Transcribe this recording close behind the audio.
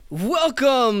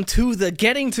Welcome to the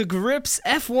Getting to Grips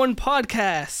F1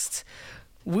 podcast.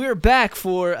 We're back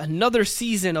for another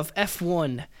season of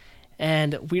F1,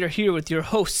 and we are here with your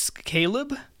hosts,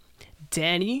 Caleb,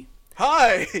 Danny,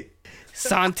 Hi!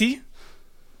 Santi,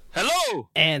 Hello!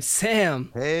 and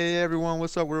Sam. Hey everyone,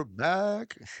 what's up? We're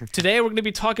back. Today we're going to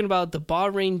be talking about the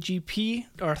Bahrain GP,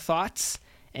 our thoughts,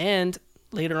 and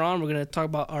later on we're going to talk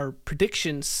about our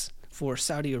predictions for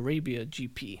Saudi Arabia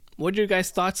GP. What are your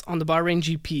guys' thoughts on the Bahrain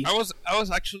GP? I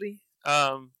was actually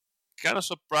kind of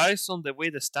surprised on the way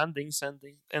the standings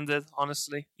ended,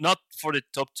 honestly. Not for the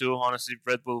top two, honestly.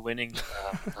 Red Bull winning,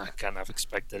 I kind of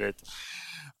expected it.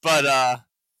 But,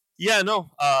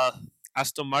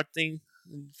 Aston Martin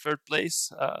in third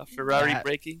place, Ferrari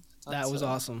breaking. That was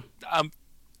awesome.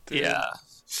 Dude, Yeah.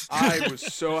 I was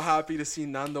so happy to see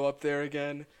Nando up there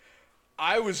again.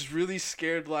 I was really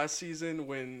scared last season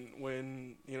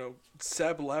when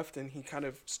Seb left and he kind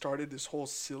of started this whole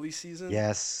silly season.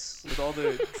 Yes. With all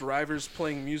the drivers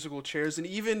playing musical chairs and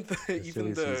even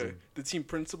the team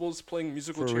principals playing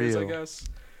musical For chairs, real. I guess.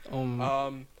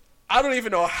 I don't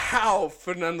even know how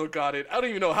Fernando got it. I don't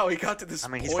even know how he got to this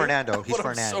point. I mean, he's Fernando. He's but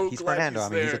I'm Fernando. so He's glad Fernando. he's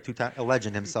I mean, he's there. a two-time a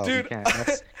legend himself. Dude.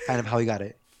 That's kind of how he got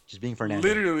it. Just being Fernando.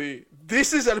 Literally,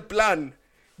 this is el plan.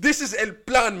 This is el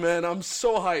plan, man. I'm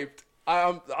so hyped.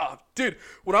 Dude,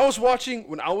 when I was watching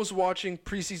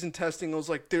preseason testing, I was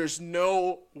like, there's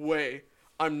no way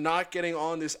I'm not getting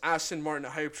on this Aston Martin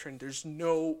hype train. There's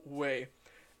no way.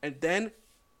 And then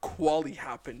quali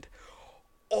happened.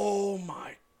 Oh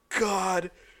my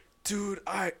god. Dude,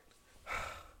 I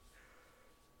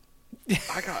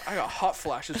got hot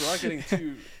flashes without getting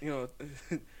too,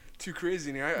 too crazy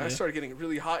in here. I started getting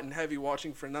really hot and heavy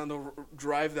watching Fernando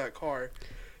drive that car.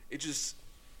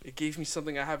 It gave me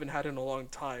something I haven't had in a long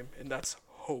time, and that's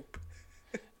hope.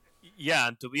 Yeah,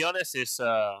 and to be honest, it's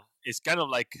kind of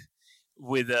like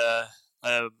with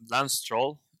Lance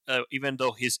Stroll, even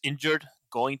though he's injured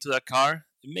going to the car,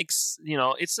 it makes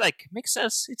makes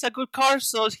sense. It's a good car,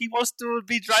 so he wants to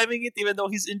be driving it even though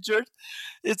he's injured.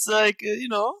 It's like a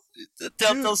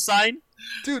telltale sign.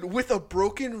 Dude, with a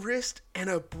broken wrist and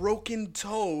a broken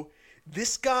toe,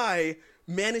 this guy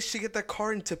managed to get that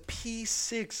car into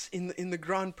P6 in the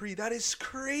Grand Prix. That is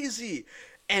crazy.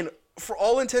 And for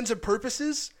all intents and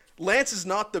purposes, Lance is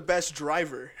not the best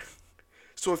driver.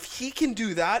 So if he can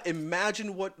do that,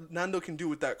 imagine what Nando can do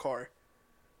with that car.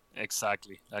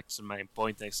 Exactly. That's my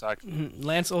point, exactly.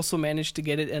 Lance also managed to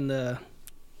get it in the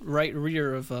right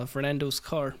rear of Fernando's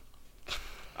car.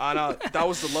 No, that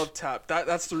was the love tap.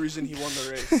 That's the reason he won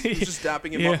the race. He was just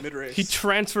dapping him up mid-race. He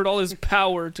transferred all his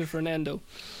power to Fernando.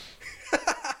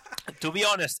 To be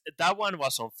honest, that one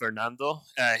was on Fernando.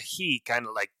 He kind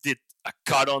of like did a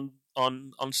cut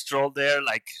on Stroll there.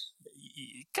 Like,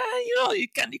 you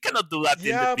cannot do that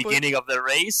in the beginning of the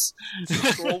race.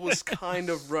 Stroll was kind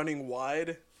of running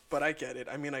wide, but I get it.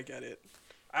 I get it.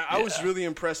 I was really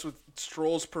impressed with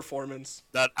Stroll's performance.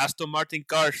 That Aston Martin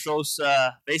car shows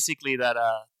basically that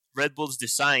Red Bull's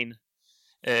design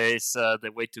is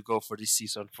the way to go for this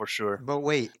season for sure. But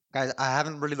wait, guys, I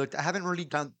haven't really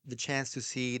gotten the chance to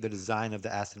see the design of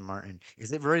the Aston Martin.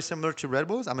 Is it very similar to Red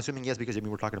Bull's? I'm assuming yes, because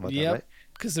we're talking about that, right?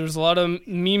 Because there's a lot of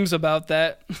memes about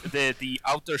that. The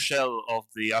outer shell of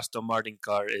the Aston Martin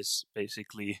car is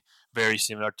basically very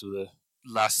similar to the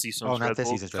last season's Red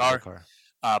Bull car.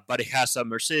 But it has a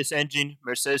Mercedes engine,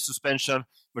 Mercedes suspension,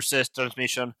 Mercedes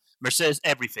transmission, Mercedes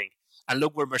everything. And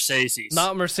look where Mercedes is.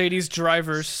 Not Mercedes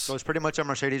drivers. So it's pretty much a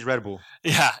Mercedes Red Bull.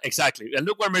 Yeah, exactly. And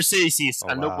look where Mercedes is,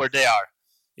 look where they are.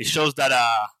 It shows that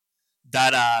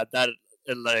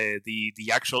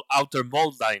the actual outer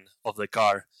mold line of the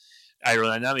car,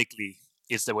 aerodynamically,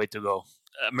 is the way to go.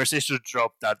 Mercedes should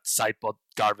drop that side pod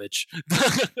garbage.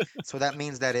 So that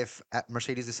means that if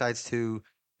Mercedes decides to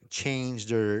change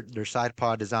their side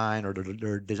pod design or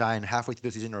their design halfway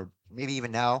through the season, or maybe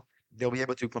even now, they'll be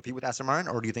able to compete with Aston Martin,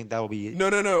 or do you think that will be... No.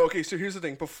 Okay, so here's the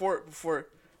thing. Before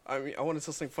I want to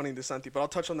tell something funny to Santi, but I'll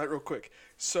touch on that real quick.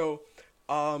 So,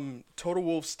 Total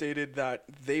Wolf stated that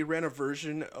they ran a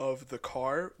version of the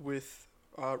car with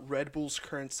Red Bull's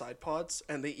current side pods,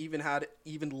 and they even had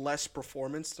less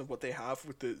performance than what they have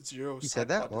with the zero side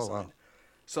pod design. Wow.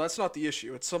 So that's not the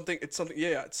issue. It's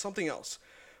something else.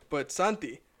 But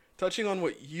Santi, touching on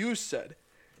what you said,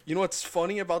 you know what's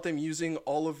funny about them using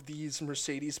all of these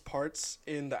Mercedes parts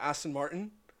in the Aston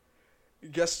Martin?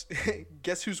 Guess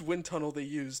whose wind tunnel they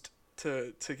used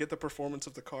to get the performance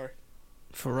of the car?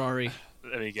 Ferrari.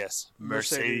 Let me guess.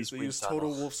 Mercedes. They wind used tunnel.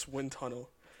 Toto Wolff's wind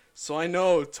tunnel. So I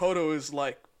know Toto is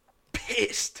like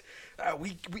pissed.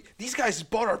 These guys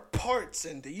bought our parts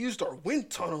and they used our wind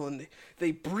tunnel and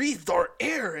they breathed our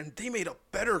air and they made a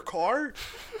better car.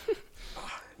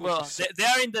 Well, they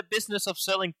are in the business of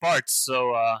selling parts,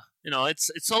 so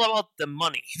it's all about the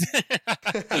money.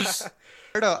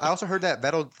 I also heard that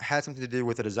Vettel had something to do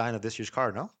with the design of this year's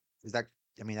car. No, is that?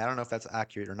 I mean, I don't know if that's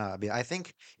accurate or not. I mean, I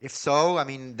think if so, I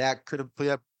mean that could have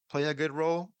played a good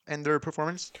role in their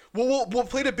performance. Well, what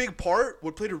played a big part?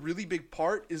 What played a really big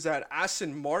part is that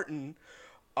Aston Martin,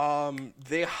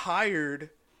 they hired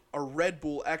a Red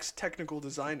Bull ex-technical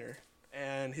designer,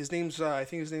 and I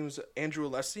think his name's Andrew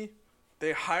Alessi.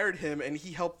 They hired him, and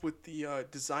he helped with the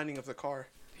designing of the car.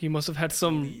 He must have had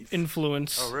some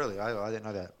influence. Oh, really? I didn't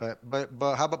know that.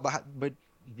 But how about but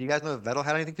do you guys know if Vettel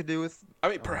had anything to do with? I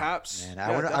mean, perhaps. Man,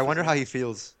 I wonder how he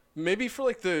feels. Maybe for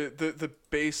like the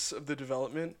base of the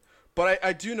development, but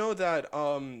I do know that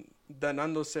that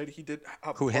Nando said he did.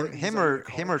 Who him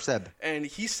or Seb? And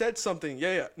he said something.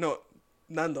 No,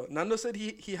 Nando. Nando said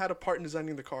he had a part in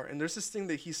designing the car. And there's this thing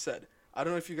that he said. I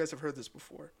don't know if you guys have heard this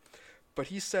before, but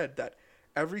he said that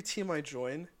every team I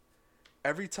join,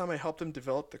 every time I help them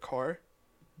develop the car,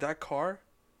 that car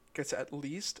gets at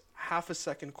least half a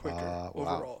second quicker overall.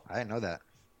 Wow. I didn't know that.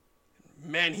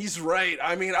 Man, he's right.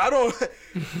 I mean,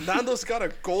 Nando's got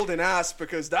a golden ass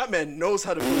because that man knows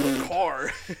how to build a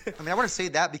car. I mean, I want to say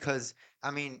that because,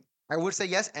 I mean, I would say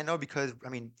yes and no because, I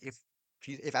mean,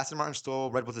 if Aston Martin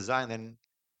stole Red Bull's design, then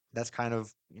that's kind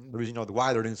of the reason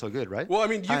why they're doing so good, right? Well, I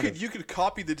mean, you could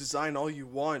copy the design all you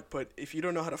want, but if you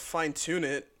don't know how to fine tune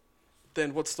it,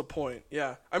 then what's the point?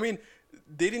 Yeah, I mean,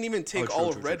 they didn't even take all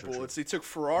of Red Bull. They took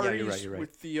Ferraris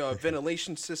with the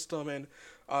ventilation system and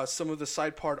some of the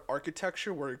side part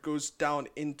architecture where it goes down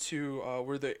into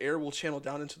where the air will channel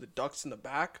down into the ducts in the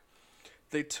back.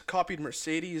 They copied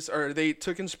Mercedes, or they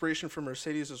took inspiration from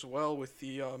Mercedes as well with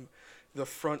the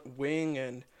front wing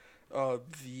and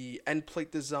the end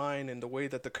plate design and the way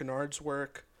that the canards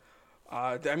work.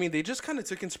 I mean, they just kind of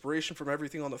took inspiration from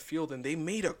everything on the field, and they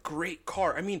made a great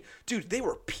car. I mean, dude, they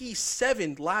were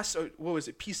P7 last. What was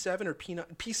it? P7 or P9?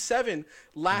 P7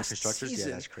 last season.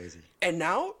 Yeah, that's crazy. And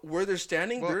now, where they're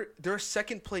standing, they're a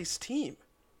second place team.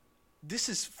 This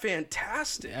is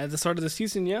fantastic. At the start of the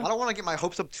season, yeah. I don't want to get my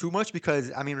hopes up too much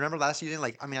because, I mean, remember last season?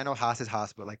 Like, I mean, I know Haas is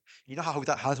Haas, but, like, you know how we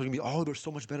thought Haas was going to be, they're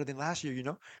so much better than last year,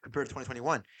 compared to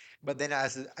 2021. But then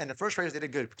in the first race, they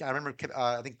did good. I remember,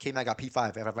 I think K-Mag got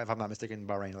P5, if I'm not mistaken, in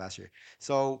Bahrain last year.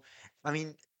 So, I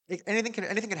mean, anything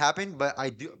can happen, but I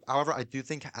do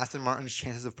think Aston Martin's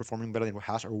chances of performing better than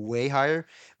Haas are way higher.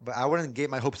 But I wouldn't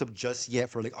get my hopes up just yet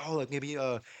for, like, maybe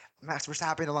Max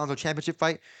Verstappen, Alonso championship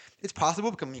fight. It's possible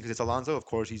because it's Alonso. Of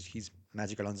course, he's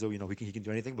Magic Alonso. He can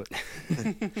do anything. But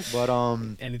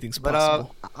anything's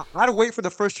possible. I'd wait for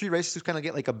the first 3 races to kind of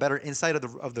get like a better insight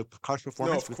of the car's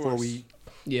performance before we.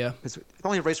 Yeah, it's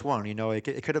only race 1.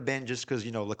 It could have been just because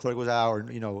Leclerc was out or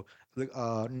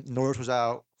Norris was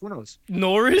out. Who knows?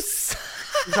 Norris.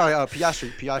 I'm sorry,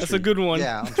 Piastri. That's a good one.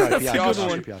 Yeah, I'm sorry,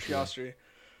 Piastri. Piastri.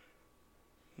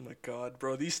 Oh my God,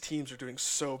 bro! These teams are doing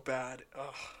so bad.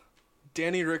 Ugh.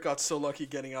 Danny Rick got so lucky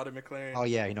getting out of McLaren. Oh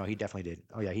yeah, he definitely did.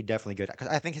 Oh yeah, he definitely good. Because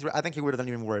I think he would have done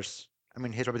even worse. I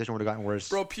mean, his reputation would have gotten worse.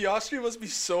 Bro, Piastri must be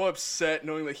so upset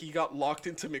knowing that he got locked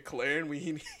into McLaren when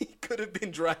he could have been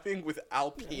driving with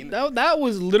Alpine. That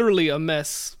was literally a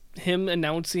mess. Him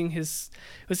announcing was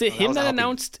it him that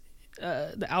announced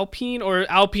the Alpine, or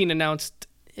Alpine announced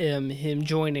him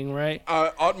joining, right?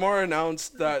 Otmar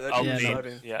announced that Alpine. he was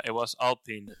driving. Yeah, it was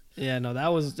Alpine. Yeah, no, that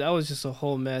was just a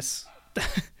whole mess.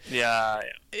 Yeah.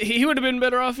 He would have been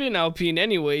better off in Alpine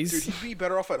anyways. Dude, he'd be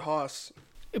better off at Haas.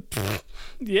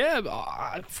 Yeah,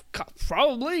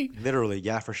 probably. Literally,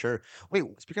 yeah, for sure. Wait,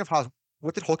 speaking of Haas,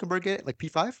 what did Hulkenberg get? Like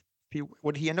P5?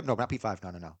 What did he end up? No, not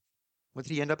P5. No. What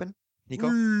did he end up in? Nico?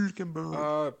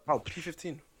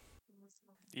 P15.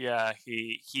 Yeah,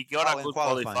 he got a good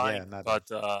qualifying, but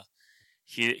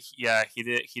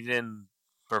he didn't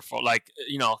perform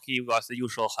he was the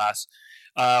usual Haas.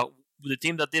 The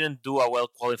team that didn't do a well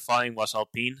qualifying was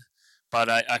Alpine, but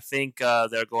I think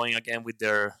they're going again with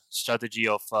their strategy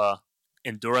of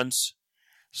endurance,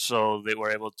 so they were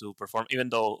able to perform even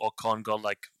though Ocon got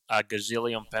like a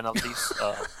gazillion penalties.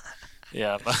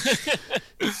 Yeah, but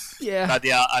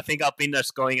I think Alpine is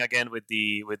going again with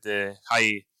the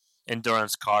high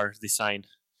endurance car design.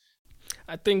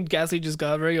 I think Gasly just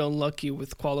got very unlucky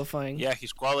with qualifying. Yeah,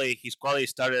 his quali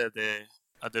started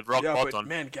at the rock bottom. But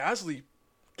man, Gasly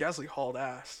hauled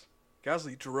ass.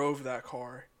 Gasly drove that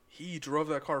car. He drove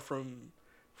that car from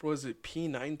was it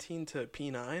P19 to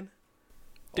P9?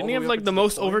 Didn't he have like the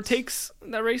most overtakes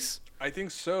in that race? I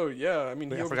think so. Yeah, I mean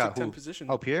he overtook 10 positions.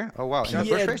 Oh, Pierre? Oh wow! In the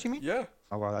first race, you mean? Yeah.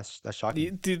 Oh wow, that's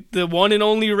shocking. The one and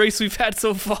only race we've had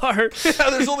so far.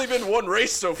 There's only been one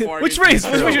race so far. Which race?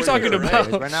 Which race you're talking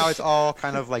about? Right now, it's all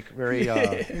kind of like very,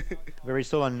 very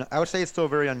still. I would say it's still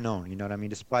very unknown. You know what I mean?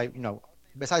 Despite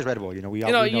besides Red Bull, we all we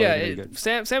know they're really good.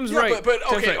 Sam's Yeah, right. but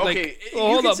Sam's okay, right. okay. Like,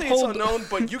 You can say it's unknown,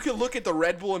 but you can look at the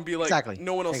Red Bull and be like, Exactly.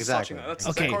 no one else Exactly. is touching that.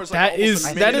 Okay, car's that almost is a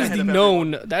minute that is ahead the of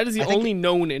known. everyone. That is the I think- only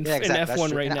known in Yeah, exactly. That's F1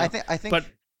 true. right And now.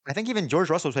 I think even George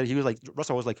Russell said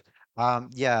Russell was like,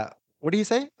 yeah. What do you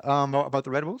say about the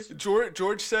Red Bulls?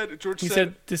 George said. He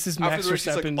said this is after Max the race,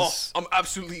 he's like, Verstappen's. I'm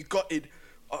absolutely gutted.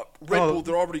 Red Bull,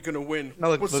 they're already gonna win.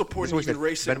 No, What's the point of even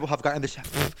racing? Red Bull have gotten this.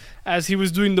 As he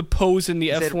was doing the pose in the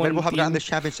He said F1 Red Bull have gotten theme. this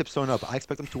championship sewn up. I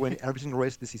expect them to win every single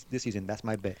race this season. That's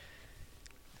my bet.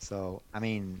 So I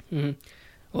mean,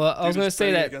 Well, I was Dude gonna is say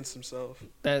betting that against himself.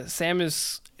 Sam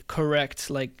is correct.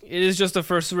 Like, it is just the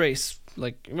first race.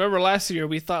 Like, remember last year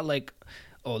we thought like,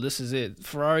 oh, this is it.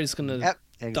 Ferrari's gonna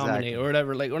dominate or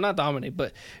whatever. Like, or not dominate,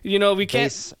 but we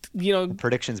can't.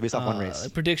 Predictions based off one race.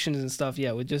 Predictions and stuff.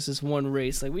 Yeah, with just this one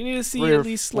race. Like, we need to see Three or at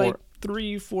least four. like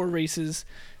 3-4 races,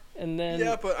 and then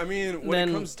Yeah, but I mean, when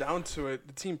it comes down to it,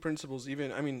 the team principles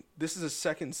even. I mean, this is a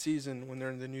second season when they're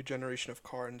in the new generation of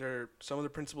car, and some of the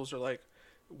principles are like,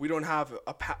 we don't have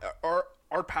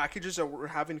our packages that we're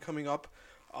having coming up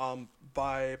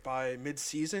by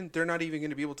mid-season. They're not even going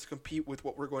to be able to compete with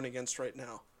what we're going against right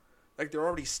now. Like, they're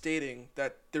already stating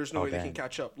that there's no way they can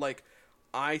catch up. Like,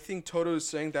 I think Toto is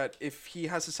saying that if he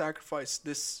has to sacrifice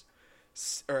this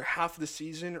or half the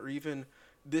season or even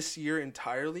this year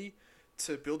entirely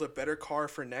to build a better car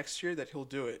for next year, that he'll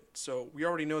do it. So we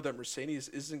already know that Mercedes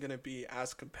isn't going to be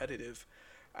as competitive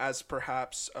as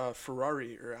perhaps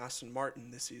Ferrari or Aston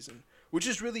Martin this season, which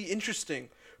is really interesting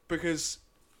because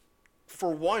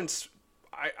for once,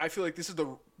 I feel like this is the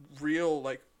real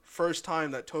first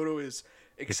time that Toto is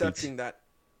accepting that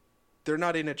they're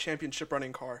not in a championship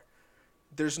running car.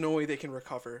 There's no way they can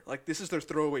recover. Like, this is their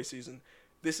throwaway season.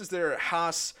 This is their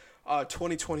Haas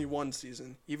 2021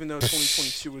 season, even though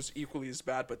 2022 was equally as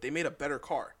bad, but they made a better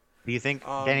car. Do you think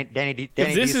Danny?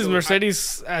 if this is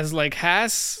Mercedes as like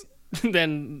Haas,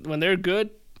 then when they're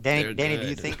good, Danny, do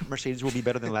you think Mercedes will be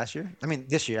better than last year? I mean,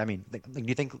 this year. I mean, do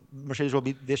you think Mercedes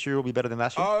this year will be better than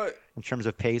last year in terms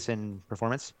of pace and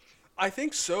performance? I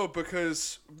think so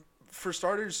because, for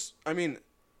starters, I mean,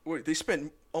 they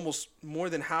spent almost more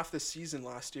than half the season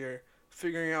last year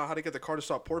figuring out how to get the car to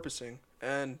stop porpoising,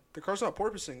 and the car's not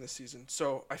porpoising this season.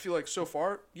 So I feel like so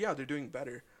far, yeah, they're doing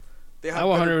better. They have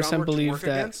better 100% groundwork believe to work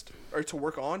that. against or to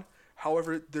work on.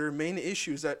 However, their main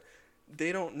issue is that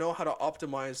they don't know how to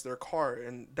optimize their car,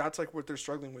 and that's like what they're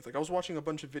struggling with. Like, I was watching a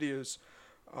bunch of videos,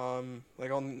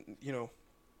 like on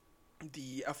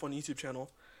the F1 YouTube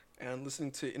channel, and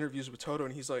listening to interviews with Toto,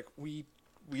 and he's like, we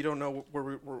don't know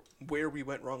where we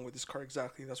went wrong with this car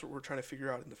exactly. That's what we're trying to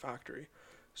figure out in the factory.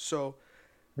 So,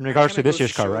 in regards to kinda this goes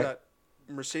year's car, show right? that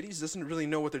Mercedes doesn't really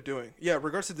know what they're doing. Yeah,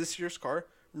 regards to this year's car,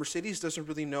 Mercedes doesn't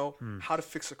really know how to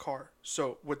fix a car.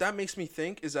 So what that makes me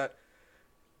think is that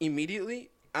immediately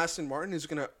Aston Martin is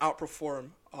going to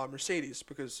outperform Mercedes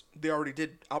because they already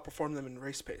did outperform them in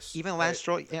race pace. Even Lance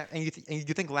Stroll, yeah, and you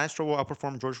think Lance Stroll will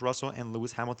outperform George Russell and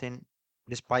Lewis Hamilton,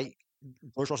 despite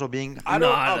George Russell being I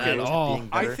don't Not okay. at all. being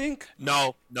I better? think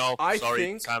No, I sorry,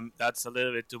 think- Sam. That's a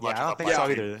little bit too much. I of don't a think so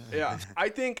positive. either. yeah, I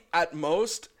think at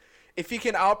most, if he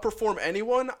can outperform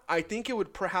anyone, I think it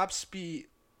would perhaps be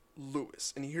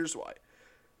Lewis, and here's why.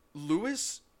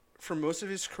 Lewis, for most of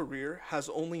his career, has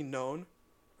only known,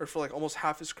 or for like almost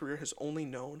half his career, has only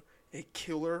known a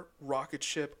killer rocket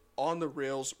ship on the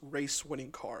rails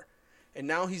race-winning car, and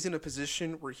now he's in a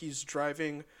position where he's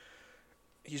driving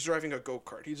a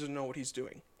go-kart. He doesn't know what he's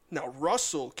doing. Now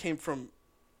Russell came from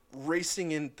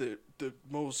racing in the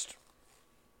most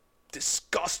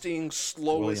disgusting,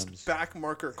 slowest Williams.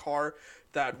 backmarker car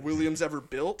that Williams ever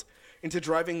built into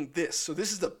driving this. So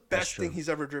this is the best true. thing he's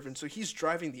ever driven. So he's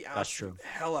driving the absolute true.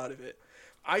 hell out of it.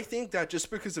 I think that just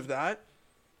because of that,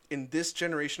 in this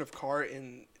generation of car,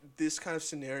 in this kind of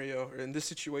scenario, or in this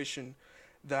situation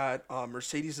that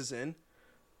Mercedes is in,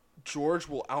 George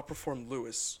will outperform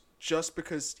Lewis just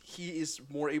because he is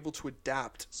more able to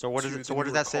adapt. So what does to it? So the what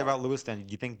does newer that say car. about Lewis then?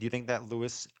 Do you think that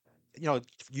Lewis,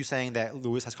 you saying that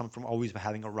Lewis has come from always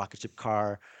having a rocket ship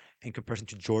car in comparison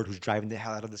to George, who's driving the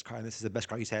hell out of this car, and this is the best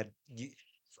car he's had. Do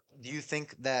you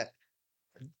think that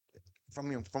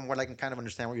from what I can kind of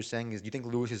understand what you're saying is, do you think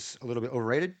Lewis is a little bit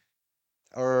overrated,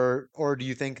 or do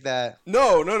you think that?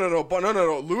 No. But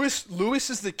no. Lewis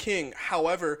is the king.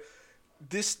 However,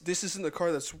 this isn't the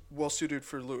car that's well suited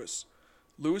for Lewis.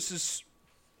 Lewis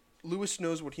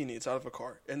knows what he needs out of a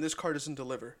car, and this car doesn't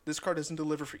deliver. This car doesn't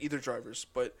deliver for either drivers.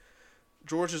 But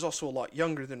George is also a lot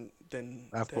younger than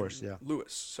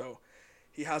Lewis, so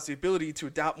he has the ability to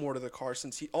adapt more to the car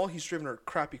since all he's driven are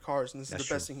crappy cars, and this is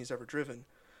the best thing he's ever driven.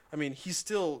 I mean, he's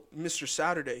still Mr.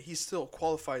 Saturday. He still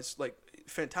qualifies like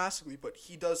fantastically, but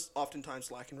he does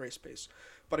oftentimes lack in race pace.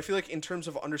 But I feel like in terms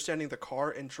of understanding the car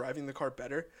and driving the car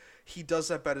better, he does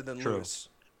that better than Lewis.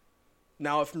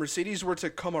 Now, if Mercedes were to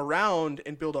come around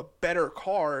and build a better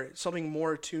car, something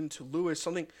more attuned to Lewis,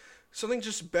 something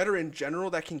just better in general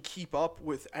that can keep up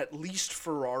with at least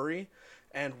Ferrari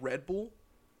and Red Bull,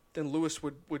 then Lewis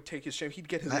would take his chance. He'd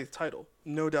get his 8th title.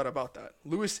 No doubt about that.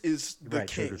 Lewis is the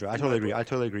king. True. I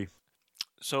totally agree.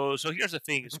 So here's the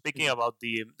thing. Speaking about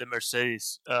the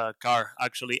Mercedes car,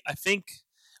 actually, I think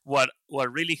what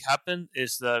really happened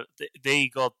is that they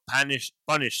got punished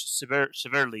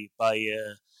severely by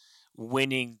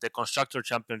winning the constructor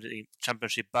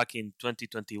championship back in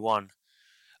 2021,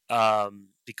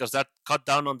 because that cut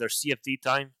down on their CFD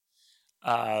time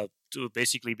to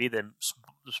basically be the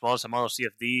smallest amount of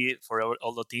CFD for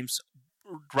all the teams,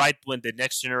 right when the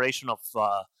next generation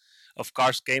of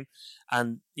cars came,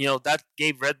 and that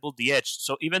gave Red Bull the edge.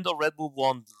 So even though Red Bull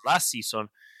won last season,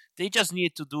 they just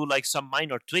needed to do like some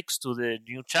minor tweaks to the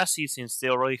new chassis since they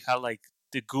already had like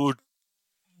the good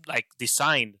like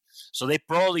design. So they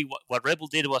probably what Red Bull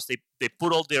did was they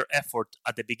put all their effort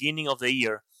at the beginning of the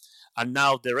year, and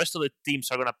now the rest of the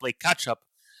teams are gonna play catch up,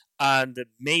 and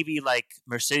maybe like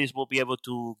Mercedes will be able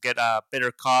to get a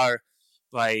better car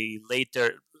by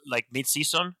later, like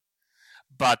mid-season,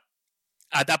 but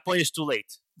at that point it's too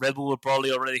late. Red Bull will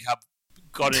probably already have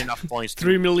gotten enough points.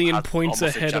 3 million points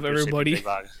ahead of everybody.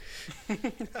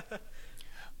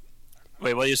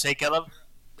 Wait, what do you say, Caleb?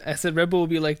 I said Red Bull will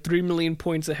be like 3 million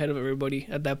points ahead of everybody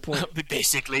at that point.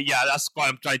 Basically, yeah, that's what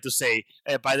I'm trying to say.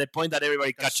 By the point that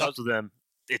everybody catches up to them,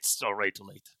 it's already too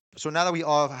late. So now that we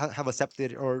all have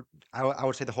accepted, or I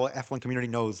would say the whole F1 community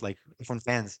knows, like F1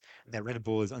 fans, that Red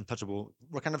Bull is untouchable,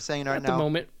 we're kind of saying right at now the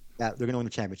moment that they're going to win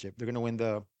the championship. They're going to win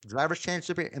the Drivers'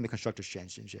 Championship and the Constructors'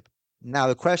 Championship. Now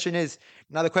the question is,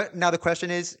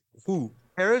 who?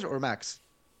 Perez or Max?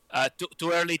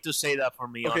 Too early to say that for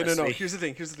me. Okay, honestly. no. Here's the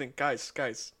thing, guys.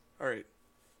 All right,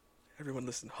 everyone,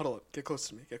 listen. Huddle up. Get close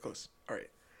to me. Get close. All right,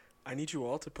 I need you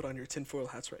all to put on your tinfoil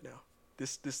hats right now.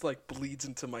 This like bleeds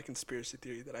into my conspiracy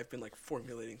theory that I've been like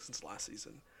formulating since last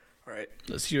season. All right,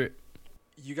 let's hear it.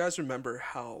 You guys remember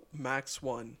how Max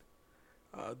won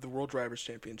the World Drivers'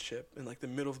 Championship in like the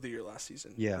middle of the year last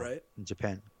season? Yeah, right. In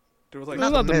Japan. There was like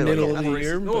not the middle of the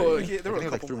year. No, there were a like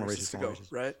couple 3 more more races to go,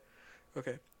 right?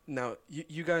 Okay. Now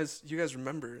you guys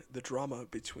remember the drama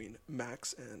between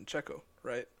Max and Checo,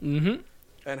 right? Mm-hmm.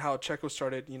 And how Checo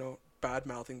started, bad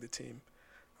mouthing the team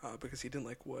because he didn't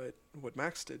like what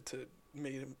Max did to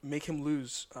make him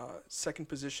lose second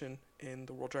position in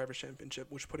the World Drivers' Championship,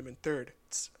 which put him in third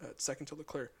to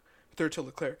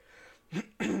Leclerc.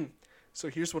 So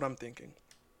here's what I'm thinking.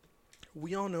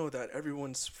 We all know that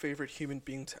everyone's favorite human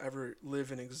being to ever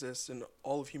live and exist in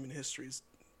all of human history is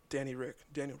Daniel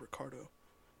Ricciardo,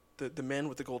 the man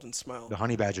with the golden smile, the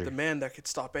honey badger, the man that could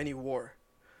stop any war.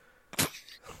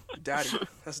 Daddy,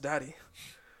 that's Daddy.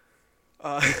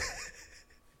 I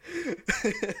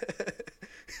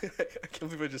can't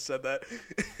believe I just said that.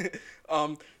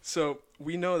 So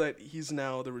we know that he's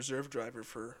now the reserve driver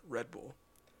for Red Bull,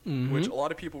 which a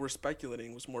lot of people were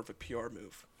speculating was more of a PR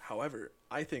move. However,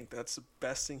 I think that's the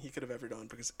best thing he could have ever done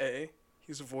because A,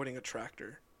 he's avoiding a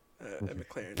tractor at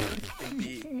McLaren, and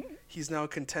B, he's now in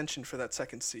contention for that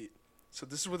second seat. So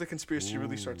this is where the conspiracy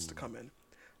really starts to come in.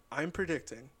 I'm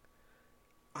predicting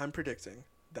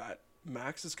that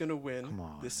Max is going to win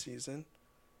this season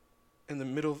in the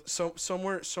middle,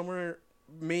 somewhere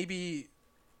maybe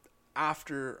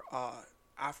after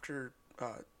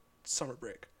summer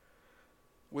break.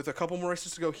 With a couple more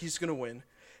races to go, he's going to win.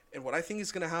 And what I think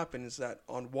is going to happen is that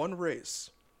on one race,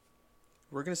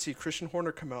 we're going to see Christian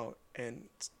Horner come out and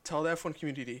tell the F1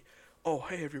 community, "Oh,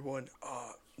 hey everyone,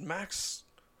 Max,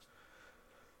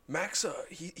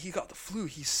 he got the flu.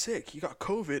 He's sick. He got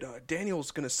COVID.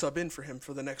 Daniel's going to sub in for him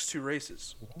for the next 2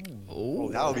 races." Oh,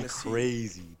 that would be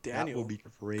crazy. Daniel that would be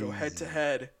crazy. Go head to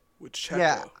head with Checo.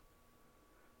 Yeah.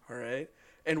 All right.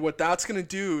 And what that's going to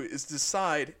do is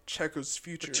decide Checo's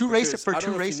future. For 2 races, but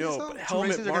 2 races are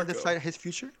going to decide his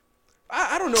future?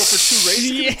 I don't know for 2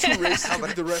 races. It could be 2 races. It could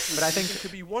be the rest of the but I season. think It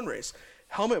could be 1 race.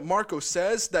 Helmut Marko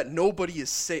says that nobody is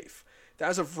safe. That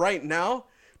as of right now,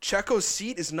 Checo's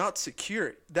seat is not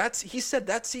secure. He said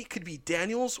that seat could be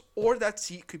Daniel's or that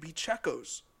seat could be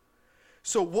Checo's.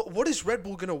 So what is Red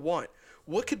Bull going to want?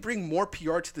 What could bring more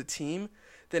PR to the team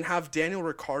than have Daniel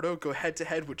Ricciardo go head to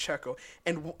head with Checo?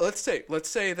 And let's say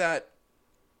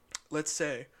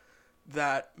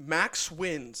that Max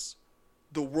wins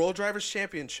the World Drivers'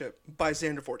 Championship by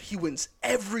Zandvoort. He wins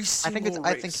every single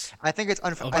race. I think it's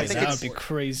unfair. Okay, I think that it's would be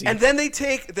crazy. And then they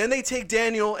take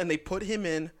Daniel and they put him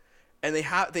in, and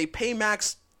they pay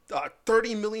Max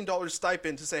 $30 million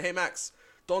stipend to say, hey Max,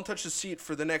 don't touch the seat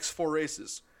for the next 4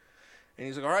 races. And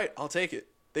he's like, all right, I'll take it.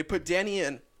 They put Danny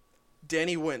in.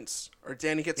 Danny wins, or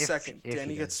Danny gets second.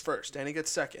 Danny gets first. Danny gets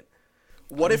second.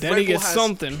 What if Danny Red Bull gets has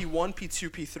something. P1, P2,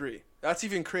 P3? That's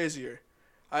even crazier.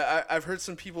 I've heard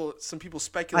some people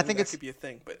speculating that could be a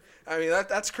thing, but I mean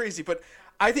that's crazy. But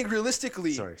I think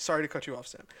realistically, sorry to cut you off,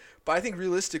 Sam, but I think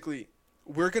realistically,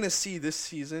 we're gonna see this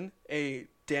season a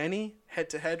Danny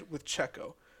head-to-head with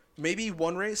Checo, maybe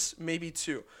 1 race, maybe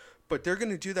 2, but they're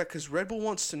gonna do that because Red Bull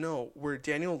wants to know where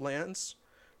Daniel lands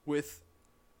with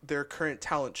their current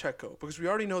talent Checo, because we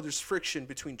already know there's friction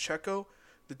between Checo,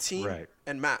 the team,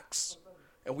 and Max,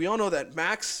 and we all know that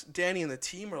Max, Danny, and the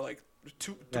team are like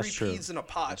three peas in a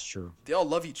pod. That's true. They all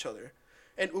love each other.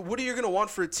 And what are you going to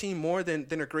want for a team more than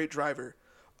a great driver?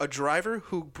 A driver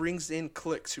who brings in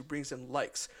clicks, who brings in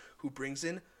likes, who brings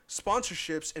in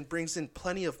sponsorships, and brings in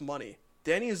plenty of money.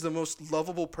 Danny is the most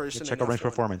lovable person in Checo range F1.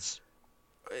 performance.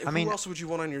 Who else would you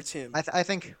want on your team? I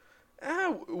think...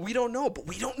 we don't know, but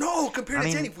we don't know compared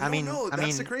to Danny. We don't know.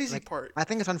 That's the crazy part. I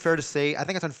think it's unfair to say. I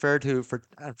think it's unfair for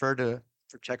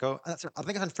Checo. I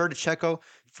think it's unfair to Checo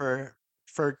for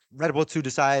Red Bull to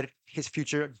decide his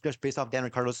future just based off Dan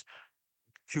Ricciardo's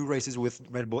 2 races with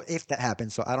Red Bull, if that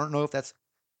happens. So I don't know if that's.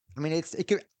 I mean, it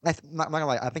could. I'm not gonna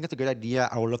lie. I think it's a good idea.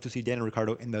 I would love to see Dan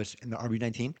Ricciardo in the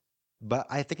RB19, but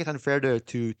I think it's unfair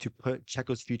to put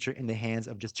Checo's future in the hands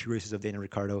of just 2 races of Dan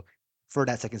Ricciardo for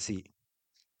that second seat.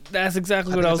 That's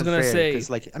exactly what I was gonna say.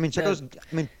 Checo's.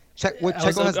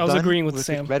 I was agreeing with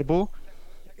Sam. Red Bull.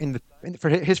 For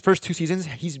his first 2 seasons,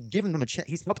 he's given them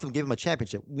he's helped them give him a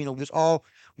championship. We've all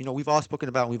spoken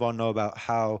about, we've all know about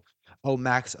how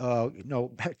Max,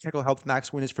 Checo helped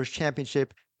Max win his first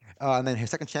championship, and then his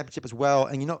second championship as well.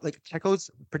 And Checo's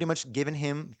pretty much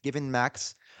given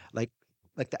Max like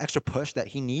the extra push that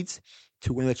he needs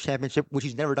to win the championship, which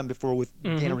he's never done before with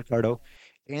Daniel Ricciardo,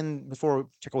 and before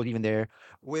Checo was even there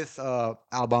with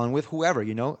Albon, with whoever.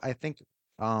 I think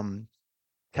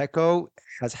Checo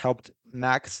has helped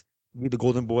Max be the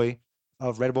golden boy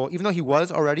of Red Bull, even though he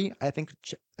was already. I think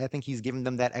he's given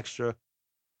them that extra,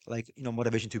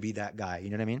 motivation to be that guy. You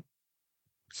know what I mean?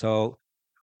 So.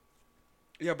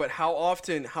 Yeah, but how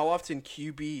often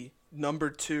QB number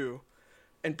 2,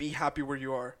 and be happy where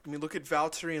you are? I mean, look at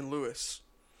Valtteri and Lewis.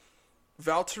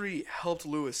 Valtteri helped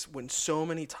Lewis win so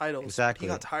many titles. Exactly.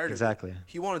 He got tired of it.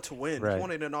 He wanted to win. Right. He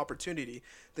wanted an opportunity.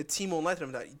 The team won't let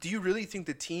him that. Do you really think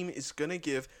the team is going to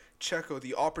give Checo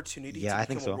the opportunity to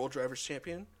become a World Drivers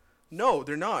champion? No,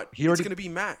 they're not. It's going to be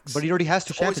Max. But he already has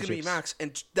 2 championships. It's always going to be Max,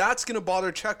 and that's going to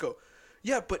bother Checo.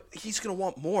 Yeah, but he's going to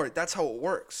want more. That's how it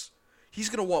works. He's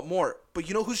going to want more. But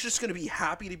you know who's just going to be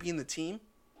happy to be in the team?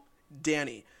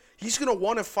 Danny. He's going to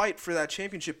want to fight for that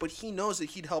championship, but he knows that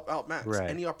he'd help out Max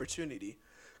any opportunity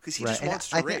because he just wants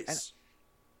to race.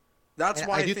 That's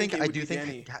why I do think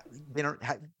Danny. They don't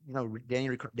have,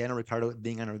 Daniel Ricciardo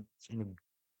being on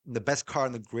the best car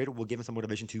in the grid will give him some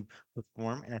motivation to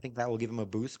perform, and I think that will give him a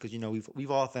boost because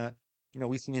we've all thought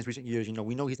we've seen in recent years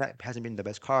we know hasn't been the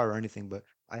best car or anything, but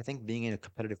I think being in a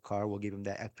competitive car will give him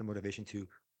that extra motivation to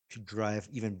drive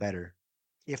even better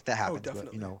if that happens. Oh,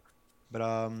 definitely.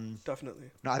 But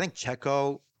definitely. No, I think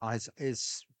Checo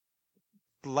is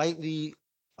slightly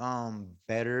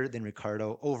better than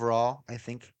Ricciardo overall. I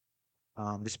think,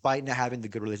 despite not having the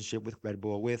good relationship with Red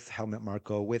Bull, with Helmut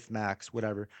Marko, with Max,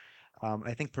 whatever.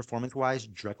 I think performance-wise,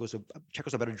 Checo's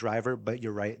a better driver. But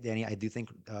you're right, Danny. I do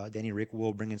think Danny Rick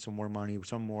will bring in some more money,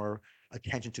 some more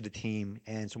attention to the team,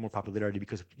 and some more popularity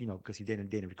because he's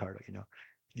Danny Ricciardo.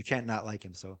 You can't not like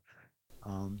him. So.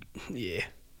 Yeah.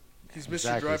 He's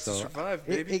Mr. Drive to Survive,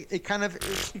 baby. It kind of,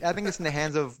 I think it's in the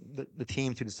hands of the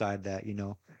team to decide that,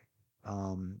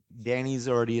 Danny's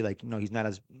already he's not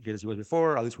as good as he was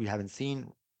before. At least we haven't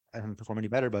seen him perform any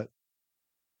better, but.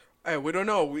 Hey, we don't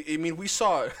know. We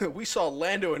saw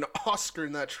Lando and Oscar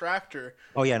in that tractor.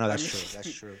 Oh yeah, no, that's true.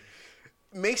 That's true.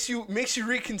 Makes you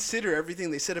reconsider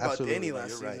everything they said about Danny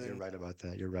last season. You're right about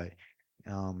that. You're right.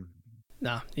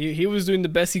 Nah, he was doing the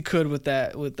best he could with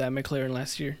that McLaren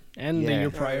last year and the year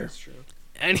prior. That's true.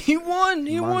 And he won.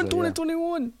 He won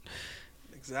 2021. Yeah.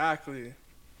 Exactly.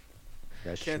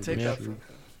 Can't take that from him.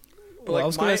 But I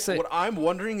was gonna say, what I'm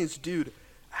wondering is, dude,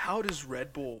 how does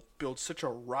Red Bull build such a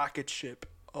rocket ship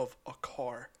of a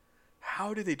car?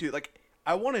 How do they do it?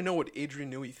 I want to know what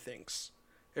Adrian Newey thinks.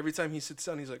 Every time he sits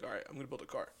down, he's like, all right, I'm going to build a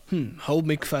car. Hold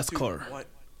make fast car. What?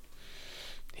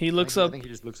 He looks I up. think he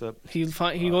just looks up He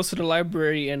goes to the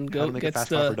library and how to make a gets fast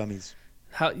car for the. dummies.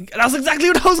 That's exactly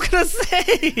what I was gonna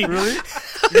say. Really?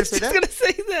 I was just gonna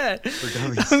say that. For I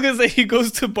dummies. was gonna say he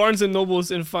goes to Barnes and Nobles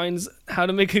and finds how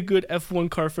to make a good F1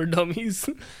 car for dummies.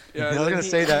 Yeah, I was then gonna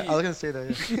say that. I was gonna say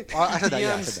that. Yeah. Oh, I said that.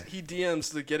 Yeah, I DMs, said that. he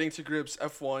DMs the Getting to Grips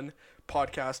F1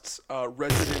 podcast's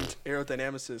resident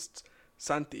aerodynamicist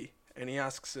Santi, and he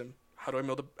asks him, "How do I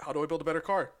build a better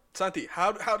car?" Santi,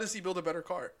 how does he build a better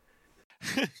car?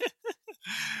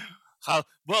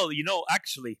 Well,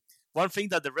 actually, one thing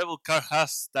that the Rebel car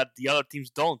has that the other teams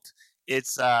don't,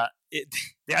 it's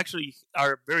they actually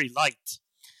are very light.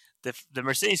 The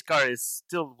Mercedes car is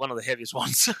still one of the heaviest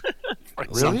ones. For Really?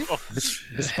 example.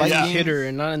 Despite Yeah. being Hitter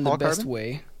and not in the all best carbon?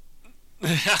 way.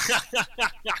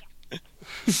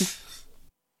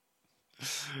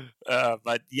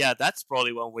 But yeah, that's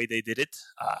probably one way they did it.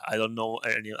 I don't know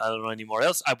anymore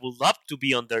else. I would love to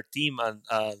be on their team and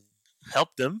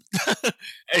help them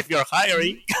if you're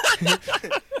hiring.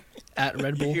 At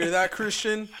Red You Bull. hear that,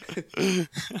 Christian?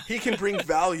 He can bring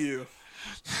value.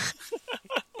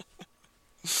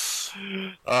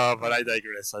 But I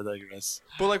digress.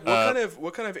 But like,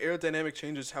 what kind of aerodynamic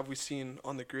changes have we seen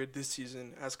on the grid this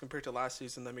season as compared to last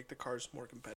season that make the cars more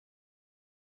competitive?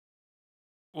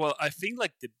 Well, I think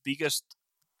like the biggest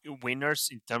winners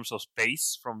in terms of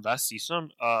space from last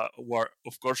season were,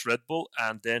 of course, Red Bull,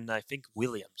 and then I think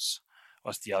Williams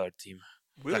was the other team.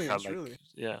 Williams, like, really?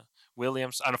 Yeah,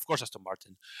 Williams, and of course Aston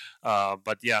Martin.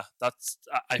 But yeah, that's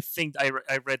I think I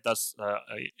read that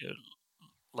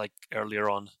like earlier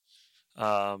on.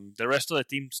 The rest of the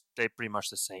teams, they're pretty much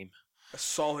the same.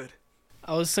 Solid.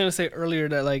 I was going to say earlier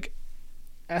that like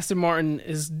Aston Martin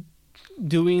is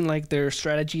doing like their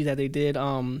strategy that they did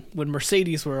when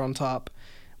Mercedes were on top,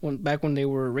 back when they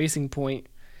were Racing Point.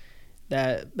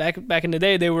 That back in the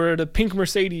day they were the pink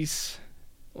Mercedes.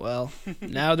 Well,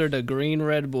 now they're the green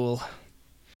Red Bull.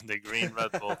 The green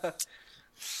Red Bull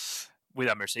with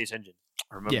a Mercedes engine.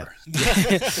 Remember?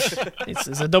 Yeah.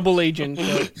 it's a double agent.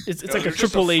 But it's like a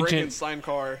triple agent. Frankenstein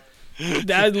car.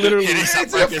 That literally. It is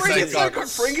It's a Frankenstein car.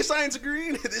 Frankenstein's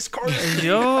green. This car is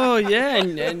green. Oh yeah,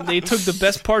 and they took the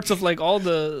best parts of like all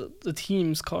the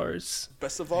team's cars.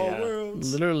 Best of all Yeah.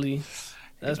 worlds. Literally,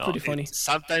 that's pretty funny.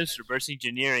 Sometimes reverse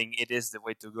engineering, it is the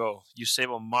way to go. You save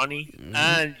on money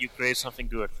and you create something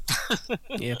good.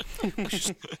 Yeah.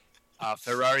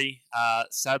 Ferrari,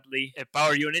 sadly, a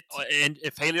power unit and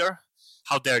a failure.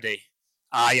 How dare they?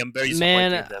 I am very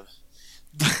disappointed in them.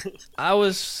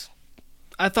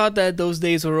 I thought that those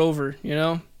days were over, you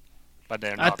know. But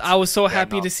they're not. I was so They're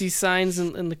happy not. to see Sainz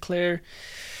and Leclerc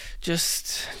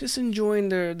just enjoying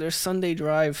their Sunday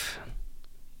drive.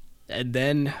 And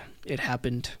then it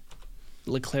happened.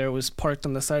 Leclerc was parked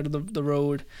on the side of the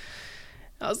road.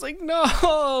 I was like, no,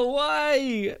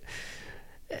 why?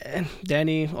 And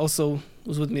Danny also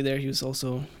was with me there. He was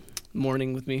also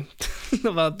mourning with me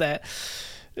about that.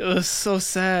 It was so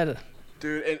sad.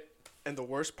 Dude, and the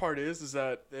worst part is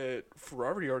that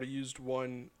Ferrari already used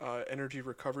one energy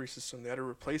recovery system. They had to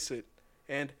replace it.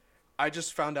 And I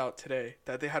just found out today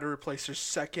that they had to replace their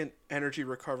second energy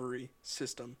recovery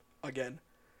system again.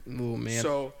 Oh, man.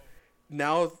 So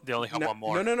now They only have one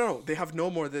more. No. They have no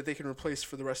more that they can replace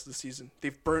for the rest of the season.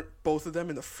 They've burnt both of them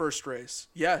in the first race.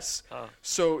 Yes. Oh.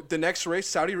 So the next race,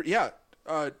 Saudi. Yeah.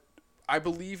 I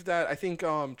believe that I think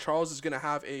Charles is going to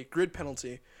have a grid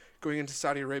penalty going into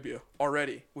Saudi Arabia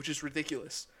already, which is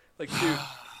ridiculous. Like, dude,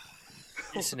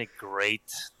 Isn't it great?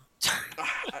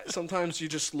 sometimes you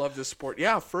just love this sport.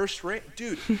 Yeah, first race,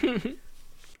 dude.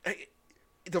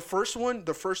 The first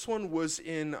one was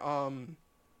in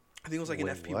I think it was like an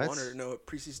Wait, FP1 what? or no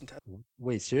preseason test.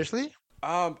 Wait, seriously?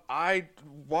 I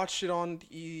watched it on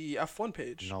the F1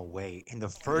 page. No way. In the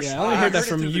first. Yeah, I only heard that it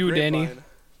from through the you, Danny. grapevine.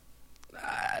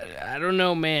 I don't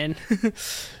know, man.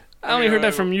 I only heard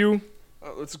that from you.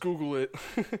 Let's Google it.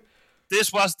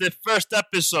 This was the first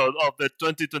episode of the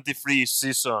 2023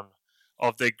 season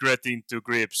of the Getting to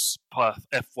Grips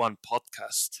F1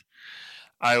 podcast.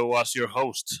 I was your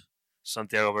host,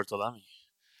 Santiago Bertolami,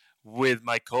 with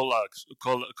my colleagues.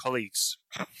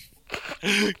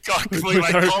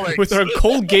 With our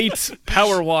Colgate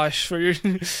power wash for your.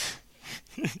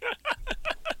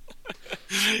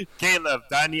 Caleb,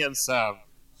 Danny, and Sam.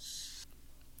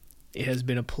 It has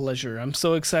been a pleasure. I'm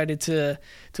so excited to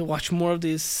watch more of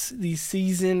this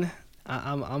season.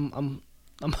 I'm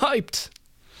hyped.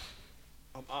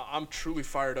 I'm truly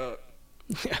fired up.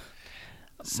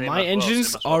 Same My as well, engines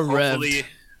same as well. are revved.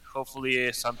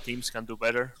 Hopefully, some teams can do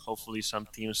better. Hopefully, some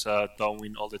teams don't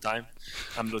win all the time.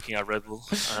 I'm looking at Red Bull.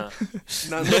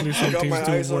 No, I got Hopefully some my teams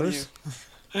do eyes on you. worse.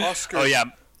 Oscar. Oh yeah,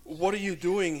 what are you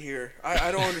doing here?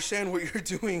 I don't understand what you're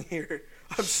doing here.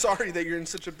 I'm sorry that you're in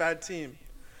such a bad team.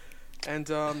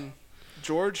 And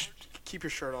George, keep your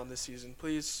shirt on this season,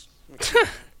 please.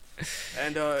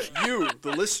 And you,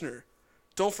 the listener,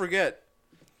 don't forget,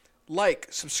 like,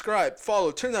 subscribe,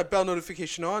 follow, turn that bell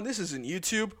notification on. This isn't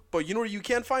YouTube, but you know where you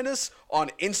can find us? On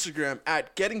Instagram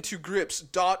at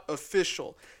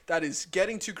gettingtogrips.official. That is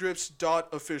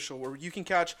gettingtogrips.official, where you can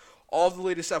catch all of the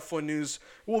latest F1 news.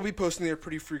 We'll be posting there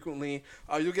pretty frequently.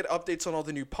 You'll get updates on all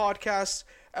the new podcasts,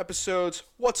 episodes,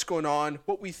 what's going on,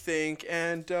 what we think,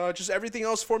 and just everything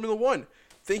else Formula One.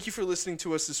 Thank you for listening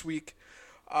to us this week.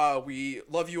 We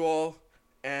love you all,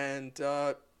 and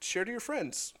share to your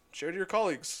friends, share to your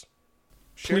colleagues,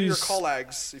 share to your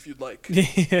colleagues if you'd like.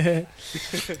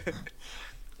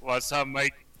 What's up, my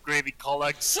gravy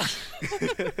colleagues?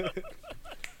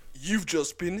 You've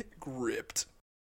just been gripped.